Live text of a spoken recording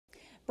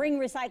Spring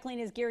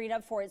Recycling is gearing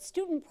up for its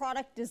Student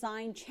Product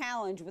Design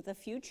Challenge with a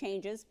few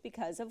changes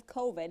because of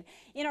COVID.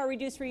 In our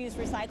Reduce, Reuse,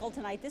 Recycle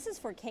tonight, this is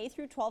for K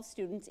through 12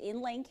 students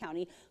in Lane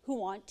County who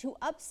want to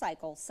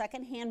upcycle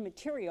secondhand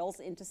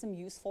materials into some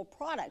useful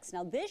products.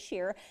 Now this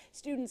year,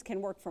 students can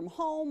work from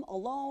home,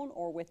 alone,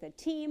 or with a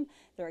team.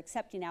 They're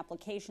accepting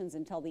applications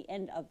until the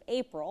end of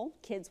April.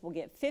 Kids will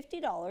get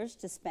 $50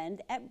 to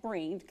spend at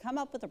Bring to come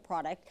up with a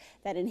product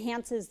that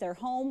enhances their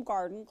home,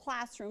 garden,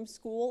 classroom,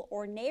 school,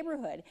 or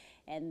neighborhood.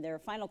 And their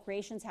final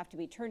creations have to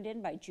be turned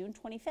in by June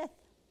 25th.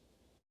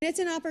 It's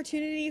an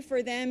opportunity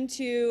for them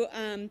to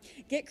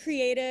get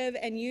creative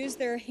and use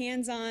their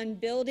hands-on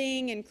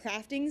building and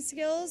crafting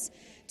skills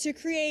to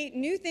create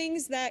new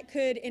things that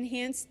could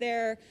enhance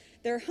their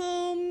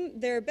home,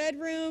 their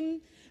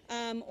bedroom,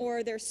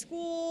 or their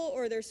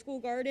school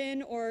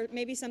garden, or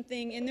maybe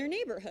something in their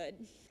neighborhood.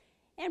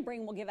 And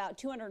Bring will give out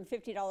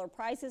 $250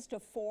 prizes to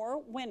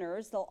 4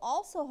 winners. They'll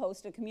also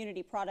host a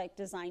community product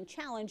design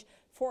challenge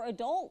for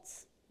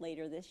adults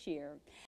later this year.